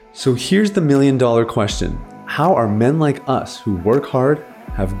So here's the $1,000,000 question. How are men like us who work hard,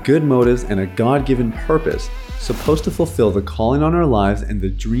 have good motives, and a God-given purpose supposed to fulfill the calling on our lives and the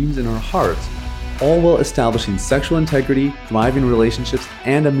dreams in our hearts, all while establishing sexual integrity, thriving relationships,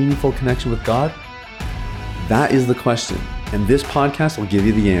 and a meaningful connection with God? That is the question, and this podcast will give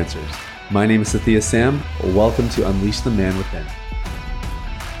you the answers. My name is Sathya Sam. Welcome to Unleash the Man Within.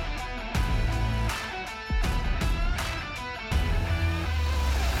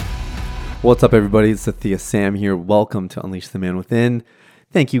 What's up, everybody? It's Sathya Sam here. Welcome to Unleash the Man Within.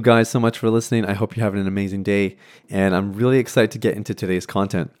 Thank you guys so much for listening. I hope you're having an amazing day, and I'm really excited to get into today's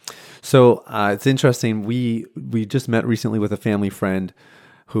content. So it's interesting. We just met recently with a family friend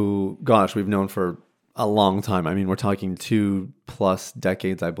who, we've known for a long time. I mean, we're talking 2+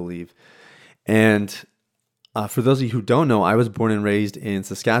 decades, I believe. And for those of you who don't know, I was born and raised in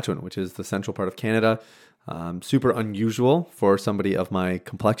Saskatchewan, which is the central part of Canada. Super unusual for somebody of my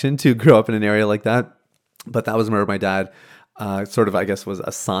complexion to grow up in an area like that. But that was where my dad was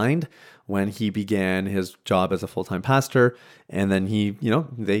assigned when he began his job as a full-time pastor. And then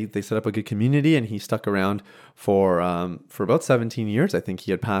they set up a good community, and he stuck around for about 17 years. I think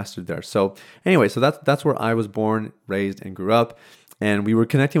he had pastored there. So anyway, so that's where I was born, raised, and grew up. And we were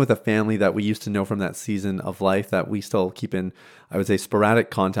connecting with a family that we used to know from that season of life that we still keep in, I would say,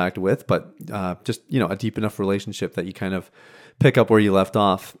 sporadic contact with, but just a deep enough relationship that you kind of pick up where you left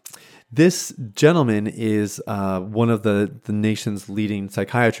off. This gentleman is one of the nation's leading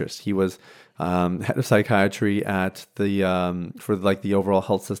psychiatrists. He was head of psychiatry at the overall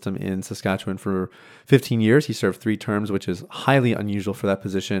health system in Saskatchewan for 15 years. He served 3 terms, which is highly unusual for that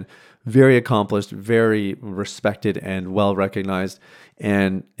position. Very accomplished, very respected, and well recognized,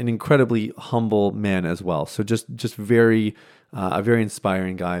 and an incredibly humble man as well. So just very a very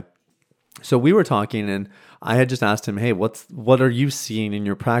inspiring guy. So we were talking, and I had just asked him, "Hey, what are you seeing in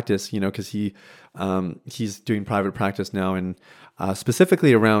your practice?" Because he's doing private practice now, and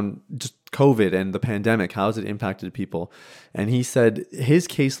specifically around just COVID and the pandemic. How has it impacted people? And he said his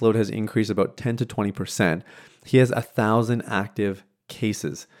caseload has increased about 10 to 20%. He has 1,000 active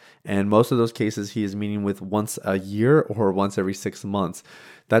cases, and most of those cases he is meeting with once a year or once every 6 months.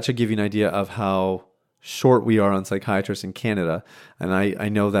 That should give you an idea of how short we are on psychiatrists in Canada. And I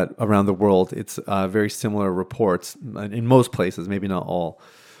know that around the world, it's very similar reports in most places, maybe not all.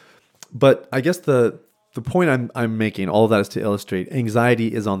 But I guess the point I'm making, all of that is to illustrate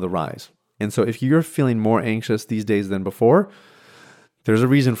anxiety is on the rise. And so if you're feeling more anxious these days than before, there's a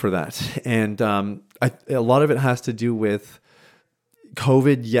reason for that. And a lot of it has to do with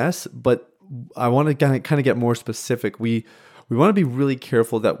COVID, yes, but I want to kind of get more specific. We want to be really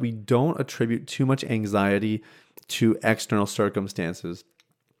careful that we don't attribute too much anxiety to external circumstances.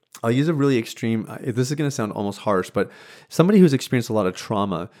 I'll use a really extreme, this is going to sound almost harsh, but somebody who's experienced a lot of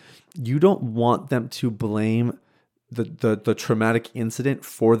trauma, you don't want them to blame the traumatic incident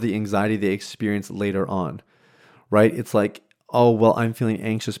for the anxiety they experience later on, right? It's like, oh, well, I'm feeling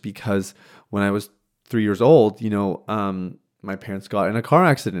anxious because when I was 3 years old, my parents got in a car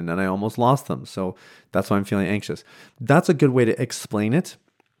accident and I almost lost them. So that's why I'm feeling anxious. That's a good way to explain it.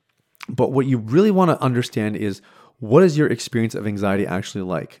 But what you really want to understand is, what is your experience of anxiety actually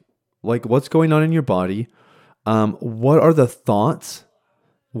like? Like, what's going on in your body? What are the thoughts?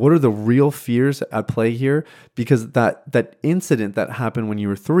 What are the real fears at play here? Because that incident that happened when you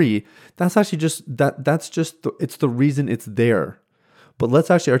were 3, that's actually it's the reason it's there. But let's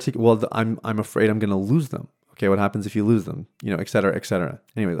actually articulate, well, I'm afraid I'm going to lose them. Okay, what happens if you lose them? Et cetera, et cetera.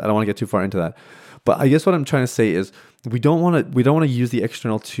 Anyways, I don't want to get too far into that. But I guess what I'm trying to say is we don't want to use the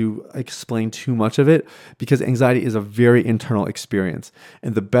external to explain too much of it, because anxiety is a very internal experience.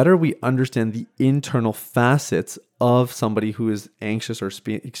 And the better we understand the internal facets of somebody who is anxious or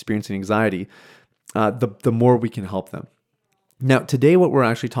experiencing anxiety, the more we can help them. Now, today what we're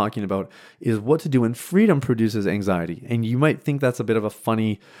actually talking about is what to do when freedom produces anxiety. And you might think that's a bit of a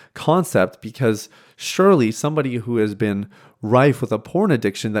funny concept, because surely somebody who has been rife with a porn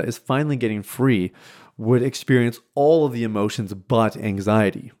addiction that is finally getting free would experience all of the emotions but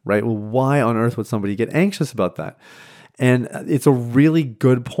anxiety, right? Well, why on earth would somebody get anxious about that? And it's a really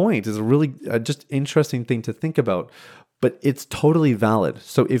good point. It's a really just interesting thing to think about. But it's totally valid.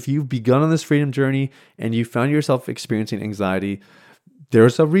 So if you've begun on this freedom journey and you found yourself experiencing anxiety,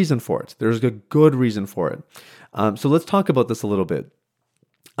 there's a reason for it. There's a good reason for it. So let's talk about this a little bit.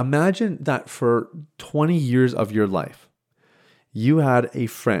 Imagine that for 20 years of your life, you had a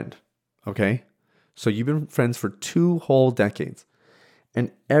friend, okay? So you've been friends for 2 whole decades.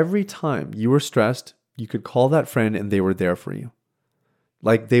 And every time you were stressed, you could call that friend and they were there for you.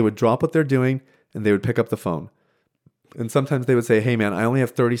 Like, they would drop what they're doing and they would pick up the phone. And sometimes they would say, hey man, I only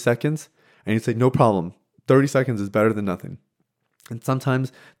have 30 seconds. And you'd say, no problem. 30 seconds is better than nothing. And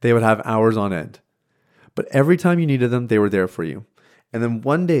sometimes they would have hours on end. But every time you needed them, they were there for you. And then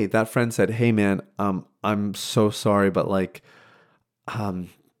one day that friend said, hey man, I'm so sorry, but I'm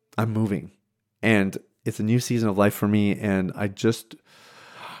moving. And it's a new season of life for me. And I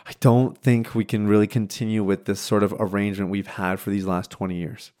don't think we can really continue with this sort of arrangement we've had for these last 20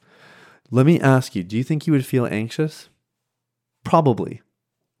 years. Let me ask you, do you think you would feel anxious? Probably,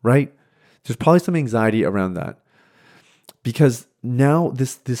 right? There's probably some anxiety around that. Because now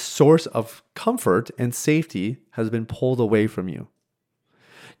this source of comfort and safety has been pulled away from you.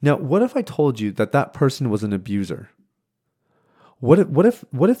 Now, what if I told you that person was an abuser? What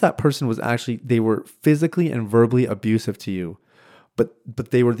if that person was actually, they were physically and verbally abusive to you, but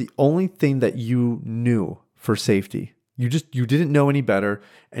they were the only thing that you knew for safety? You didn't know any better,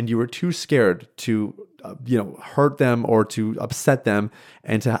 and you were too scared to hurt them or to upset them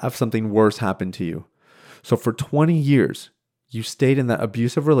and to have something worse happen to you. So for 20 years, you stayed in that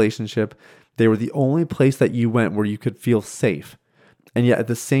abusive relationship. They were the only place that you went where you could feel safe. And yet at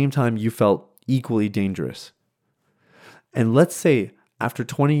the same time, you felt equally dangerous. And let's say after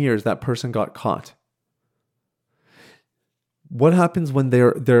 20 years, that person got caught. What happens when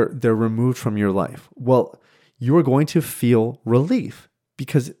they're removed from your life? Well, you are going to feel relief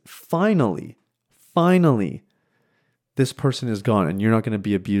because finally, this person is gone and you're not going to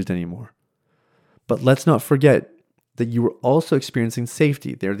be abused anymore. But let's not forget that you were also experiencing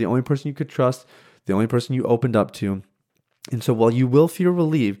safety. They're the only person you could trust, the only person you opened up to. And so while you will feel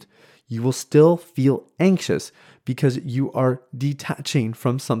relieved, you will still feel anxious because you are detaching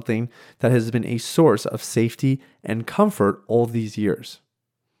from something that has been a source of safety and comfort all these years.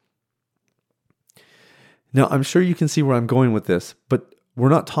 Now, I'm sure you can see where I'm going with this, but we're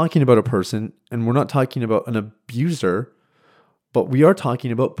not talking about a person and we're not talking about an abuser, but we are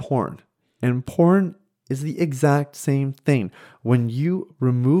talking about porn. And porn is the exact same thing. When you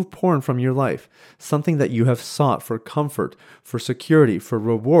remove porn from your life, something that you have sought for comfort, for security, for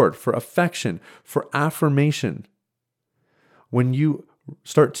reward, for affection, for affirmation, when you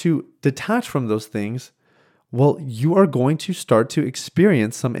start to detach from those things, well, you are going to start to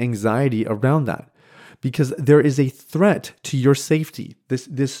experience some anxiety around that because there is a threat to your safety.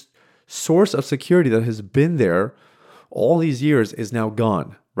 This source of security that has been there all these years is now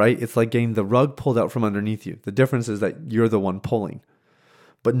gone. Right? It's like getting the rug pulled out from underneath you. The difference is that you're the one pulling.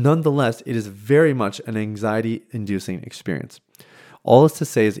 But nonetheless, it is very much an anxiety-inducing experience. All is to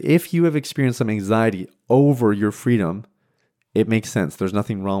say is if you have experienced some anxiety over your freedom, it makes sense. There's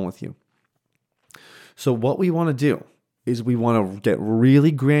nothing wrong with you. So what we want to do is we want to get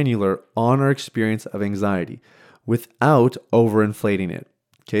really granular on our experience of anxiety without overinflating it.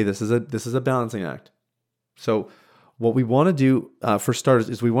 Okay, this is a balancing act. So what we want to do for starters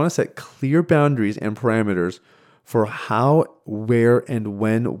is we want to set clear boundaries and parameters for how, where, and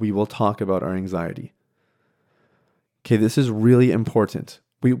when we will talk about our anxiety. Okay, this is really important.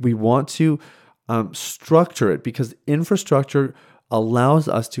 We want to structure it because infrastructure allows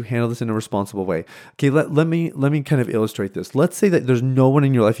us to handle this in a responsible way. Okay, let me kind of illustrate this. Let's say that there's no one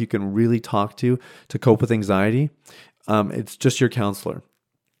in your life you can really talk to cope with anxiety. It's just your counselor.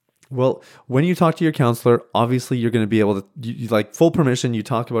 Well, when you talk to your counselor, obviously you're going to be able to, you like full permission, you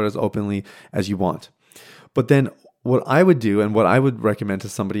talk about it as openly as you want. But then what I would do and what I would recommend to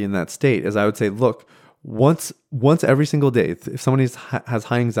somebody in that state is I would say, look, once every single day, if somebody has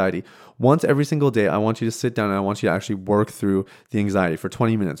high anxiety, once every single day, I want you to sit down and I want you to actually work through the anxiety for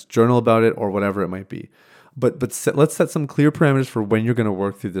 20 minutes, journal about it or whatever it might be. But let's set some clear parameters for when you're going to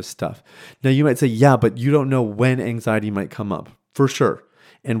work through this stuff. Now you might say, yeah, but you don't know when anxiety might come up. For sure.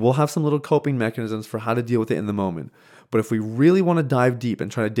 And we'll have some little coping mechanisms for how to deal with it in the moment. But if we really want to dive deep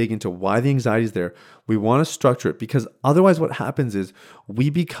and try to dig into why the anxiety is there, we want to structure it because otherwise what happens is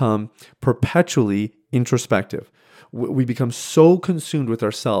we become perpetually introspective. We become so consumed with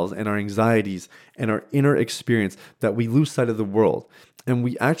ourselves and our anxieties and our inner experience that we lose sight of the world. And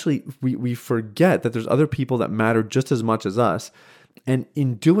we forget that there's other people that matter just as much as us. And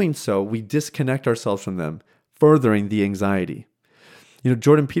in doing so, we disconnect ourselves from them, furthering the anxiety.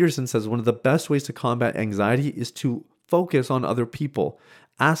 Jordan Peterson says one of the best ways to combat anxiety is to focus on other people.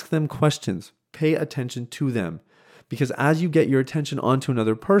 Ask them questions. Pay attention to them. Because as you get your attention onto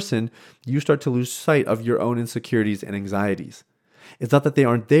another person, you start to lose sight of your own insecurities and anxieties. It's not that they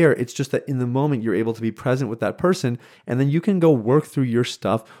aren't there. It's just that in the moment you're able to be present with that person, and then you can go work through your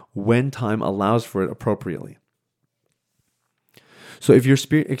stuff when time allows for it appropriately. So if you're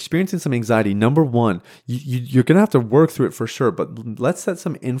experiencing some anxiety, number one, you're going to have to work through it for sure, but let's set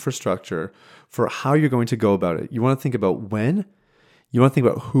some infrastructure for how you're going to go about it. You want to think about when, you want to think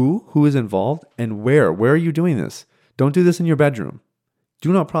about who is involved, and where. Where are you doing this? Don't do this in your bedroom.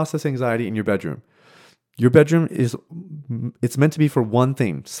 Do not process anxiety in your bedroom. Your bedroom it's meant to be for one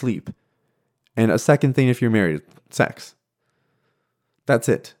thing, sleep. And a second thing if you're married, sex. That's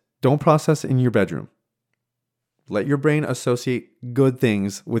it. Don't process in your bedroom. Let your brain associate good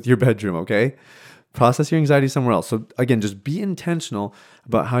things with your bedroom, okay? Process your anxiety somewhere else. So again, just be intentional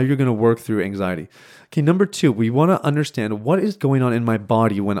about how you're going to work through anxiety. Okay, number two, we want to understand what is going on in my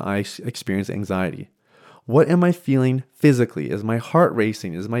body when I experience anxiety. What am I feeling physically? Is my heart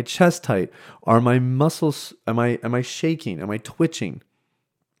racing? Is my chest tight? Are my muscles, am I shaking? Am I twitching?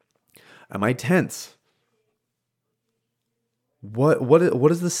 Am I tense?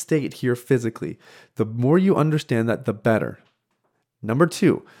 What is the state here physically? The more you understand that, the better. Number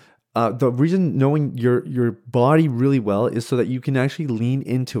two, the reason knowing your body really well is so that you can actually lean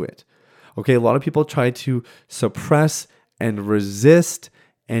into it. Okay, a lot of people try to suppress and resist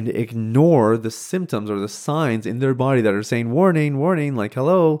and ignore the symptoms or the signs in their body that are saying, warning, warning, like,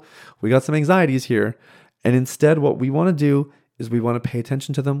 hello, we got some anxieties here. And instead, what we want to do is we want to pay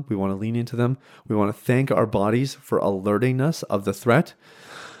attention to them. We want to lean into them. We want to thank our bodies for alerting us of the threat.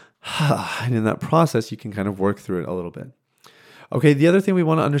 And in that process, you can kind of work through it a little bit. Okay, the other thing we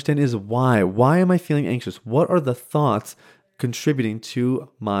want to understand is why. Why am I feeling anxious? What are the thoughts contributing to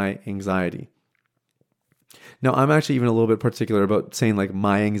my anxiety? Now, I'm actually even a little bit particular about saying like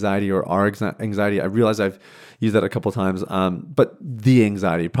my anxiety or our anxiety. I realize I've used that a couple times, but the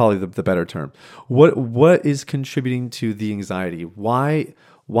anxiety, probably the better term. What is contributing to the anxiety? Why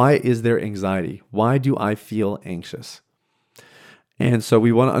is there anxiety? Why do I feel anxious? And so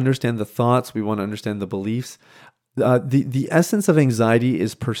we want to understand the thoughts. We want to understand the beliefs. The essence of anxiety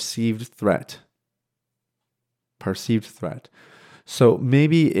is perceived threat. Perceived threat. So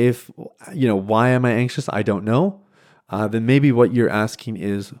maybe if, why am I anxious? I don't know. Then maybe what you're asking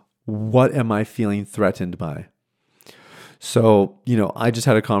is, what am I feeling threatened by? So, I just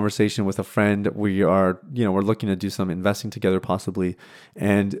had a conversation with a friend. We are, we're looking to do some investing together possibly.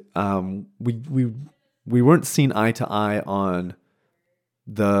 And we weren't seeing eye to eye on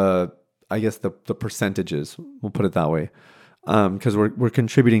the percentages. We'll put it that way. Because we're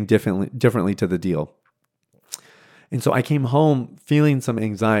contributing differently to the deal. And so I came home feeling some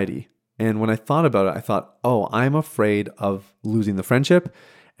anxiety. And when I thought about it, I thought, I'm afraid of losing the friendship.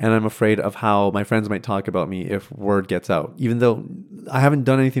 And I'm afraid of how my friends might talk about me if word gets out. Even though I haven't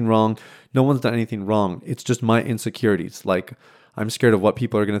done anything wrong, no one's done anything wrong. It's just my insecurities. Like, I'm scared of what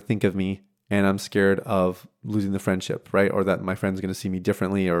people are going to think of me. And I'm scared of losing the friendship, right? Or that my friend's going to see me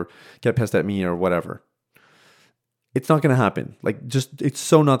differently or get pissed at me or whatever. It's not going to happen. It's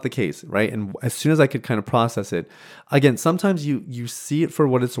so not the case, right? And as soon as I could kind of process it, again, sometimes you see it for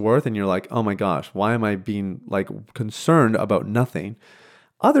what it's worth and you're like, oh my gosh, why am I being concerned about nothing?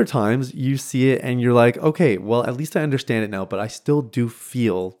 Other times you see it and you're like, okay, well, at least I understand it now, but I still do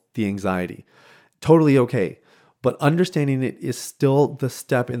feel the anxiety. Totally okay. But understanding it is still the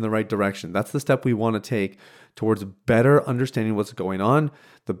step in the right direction. That's the step we want to take towards better understanding what's going on.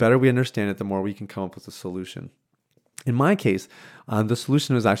 The better we understand it, the more we can come up with a solution. In my case, the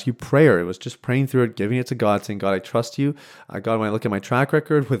solution was actually prayer. It was just praying through it, giving it to God, saying, God, I trust you. God, when I look at my track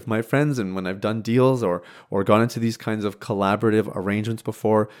record with my friends and when I've done deals or gone into these kinds of collaborative arrangements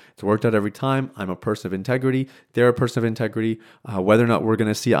before, it's worked out every time. I'm a person of integrity. They're a person of integrity. Whether or not we're going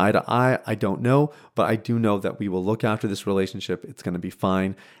to see eye to eye, I don't know. But I do know that we will look after this relationship. It's going to be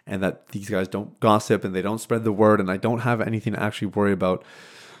fine. And that these guys don't gossip and they don't spread the word. And I don't have anything to actually worry about.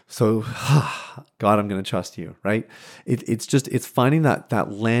 So, God, I'm going to trust you, right? It's finding that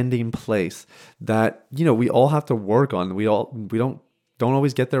landing place that, we all have to work on. We don't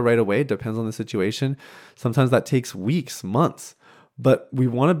always get there right away. It depends on the situation. Sometimes that takes weeks, months, but we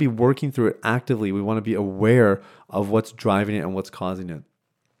want to be working through it actively. We want to be aware of what's driving it and what's causing it.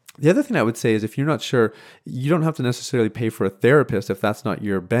 The other thing I would say is if you're not sure, you don't have to necessarily pay for a therapist if that's not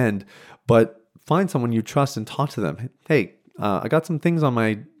your bend, but find someone you trust and talk to them. Hey, I got some things on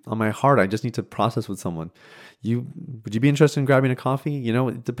my heart. I just need to process with someone. Would you be interested in grabbing a coffee?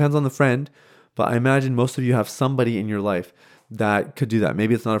 It depends on the friend, but I imagine most of you have somebody in your life that could do that.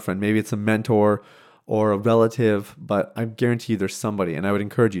 Maybe it's not a friend, maybe it's a mentor or a relative, but I guarantee you there's somebody. And I would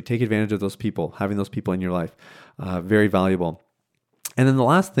encourage you, take advantage of those people, having those people in your life. Very valuable. And then the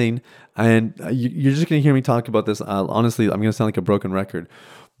last thing, and you're just going to hear me talk about this. Honestly, I'm going to sound like a broken record,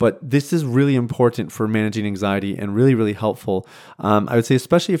 but this is really important for managing anxiety and really, really helpful. I would say,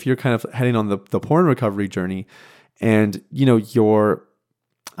 especially if you're kind of heading on the porn recovery journey and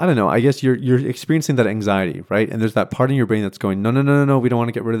I don't know, I guess you're experiencing that anxiety, right? And there's that part in your brain that's going, no, we don't want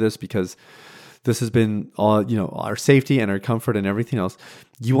to get rid of this because this has been all, our safety and our comfort and everything else.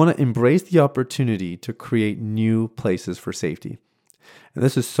 You want to embrace the opportunity to create new places for safety. And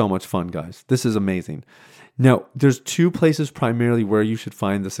this is so much fun, guys. This is amazing. Now, there's two places primarily where you should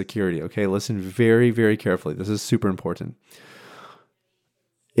find the security. Okay, listen very, very carefully. This is super important.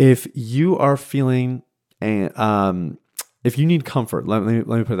 If you are feeling, if you need comfort, let me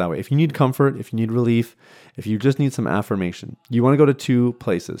put it that way. If you need comfort, if you need relief, if you just need some affirmation, you want to go to two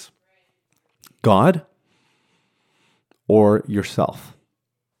places: God or yourself.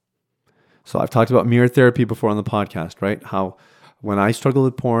 So I've talked about mirror therapy before on the podcast, right? How when I struggled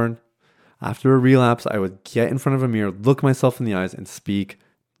with porn, after a relapse, I would get in front of a mirror, look myself in the eyes, and speak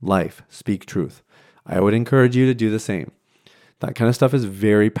life, speak truth. I would encourage you to do the same. That kind of stuff is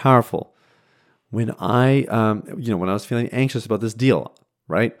very powerful. When I was feeling anxious about this deal,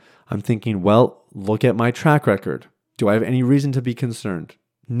 right? I'm thinking, well, look at my track record. Do I have any reason to be concerned?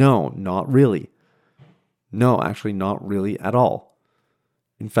 No, not really. No, actually not really at all.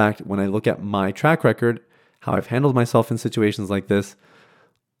 In fact, when I look at my track record, how I've handled myself in situations like this,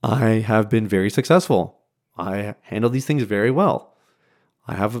 I have been very successful. I handle these things very well.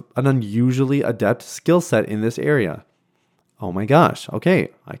 I have an unusually adept skill set in this area. Oh my gosh, okay,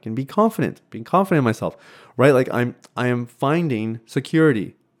 I can be confident, being confident in myself, right? Like I am finding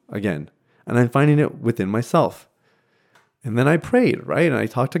security again, and I'm finding it within myself. And then I prayed, right? And I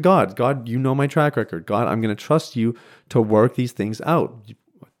talked to God. God, you know my track record. God, I'm going to trust you to work these things out.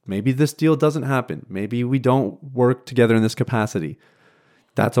 Maybe this deal doesn't happen. Maybe we don't work together in this capacity.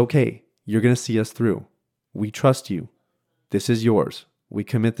 That's okay. You're going to see us through. We trust you. This is yours. We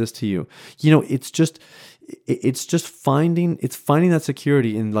commit this to you. It's just finding that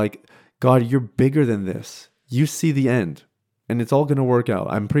security in like, God, you're bigger than this. You see the end and it's all going to work out.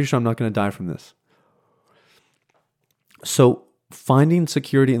 I'm pretty sure I'm not going to die from this. So finding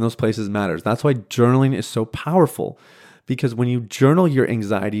security in those places matters. That's why journaling is so powerful, because when you journal your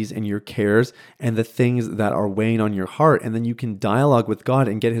anxieties and your cares and the things that are weighing on your heart, and then you can dialogue with God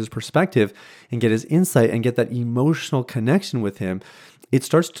and get his perspective and get his insight and get that emotional connection with him, it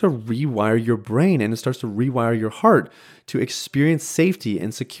starts to rewire your brain and it starts to rewire your heart to experience safety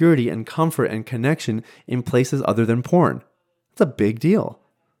and security and comfort and connection in places other than porn. It's a big deal.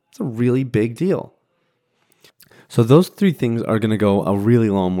 It's a really big deal. So those three things are going to go a really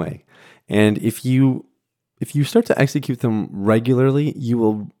long way. And if you start to execute them regularly, you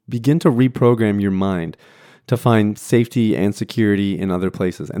will begin to reprogram your mind to find safety and security in other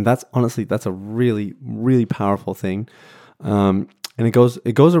places. And that's a really, really powerful thing. And it goes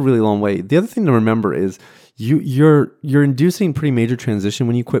a really long way. The other thing to remember is you're inducing pretty major transition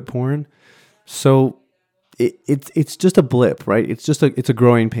when you quit porn. So it's just a blip, right? It's a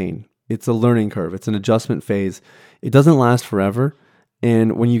growing pain. It's a learning curve. It's an adjustment phase. It doesn't last forever.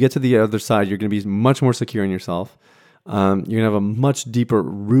 And when you get to the other side, you're going to be much more secure in yourself. You're going to have a much deeper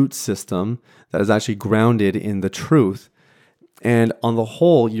root system that is actually grounded in the truth. And on the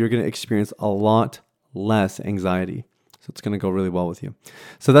whole, you're going to experience a lot less anxiety. So it's going to go really well with you.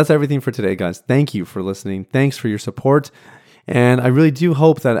 So that's everything for today, guys. Thank you for listening. Thanks for your support. And I really do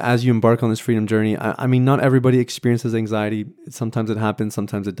hope that as you embark on this freedom journey, I mean, not everybody experiences anxiety. Sometimes it happens,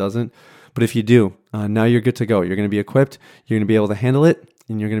 sometimes it doesn't. But if you do, now you're good to go. You're going to be equipped. You're going to be able to handle it,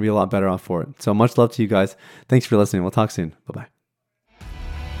 and you're going to be a lot better off for it. So much love to you guys. Thanks for listening. We'll talk soon. Bye-bye.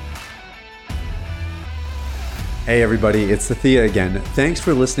 Hey, everybody. It's Sathya again. Thanks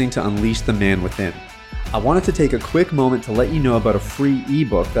for listening to Unleash the Man Within. I wanted to take a quick moment to let you know about a free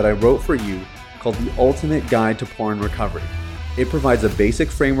ebook that I wrote for you called The Ultimate Guide to Porn Recovery. It provides a basic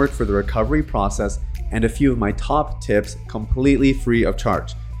framework for the recovery process and a few of my top tips completely free of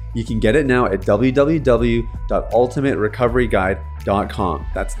charge. You can get it now at www.ultimaterecoveryguide.com.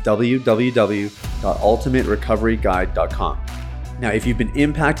 That's www.ultimaterecoveryguide.com. Now, if you've been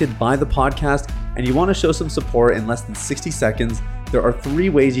impacted by the podcast and you want to show some support in less than 60 seconds, there are 3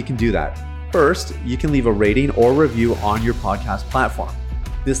 ways you can do that. First, you can leave a rating or review on your podcast platform.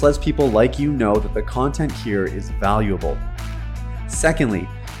 This lets people like you know that the content here is valuable. Secondly,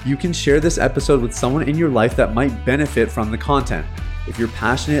 you can share this episode with someone in your life that might benefit from the content. If you're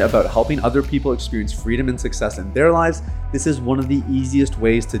passionate about helping other people experience freedom and success in their lives, this is one of the easiest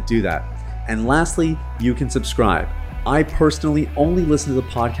ways to do that. And lastly, you can subscribe. I personally only listen to the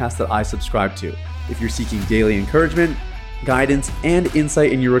podcast that I subscribe to. If you're seeking daily encouragement, guidance, and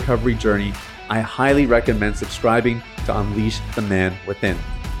insight in your recovery journey, I highly recommend subscribing to Unleash the Man Within.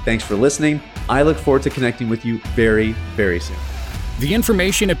 Thanks for listening. I look forward to connecting with you very, very soon. The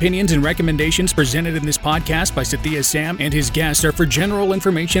information, opinions, and recommendations presented in this podcast by Sathya Sam and his guests are for general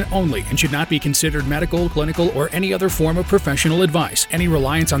information only and should not be considered medical, clinical, or any other form of professional advice. Any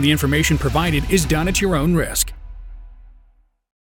reliance on the information provided is done at your own risk.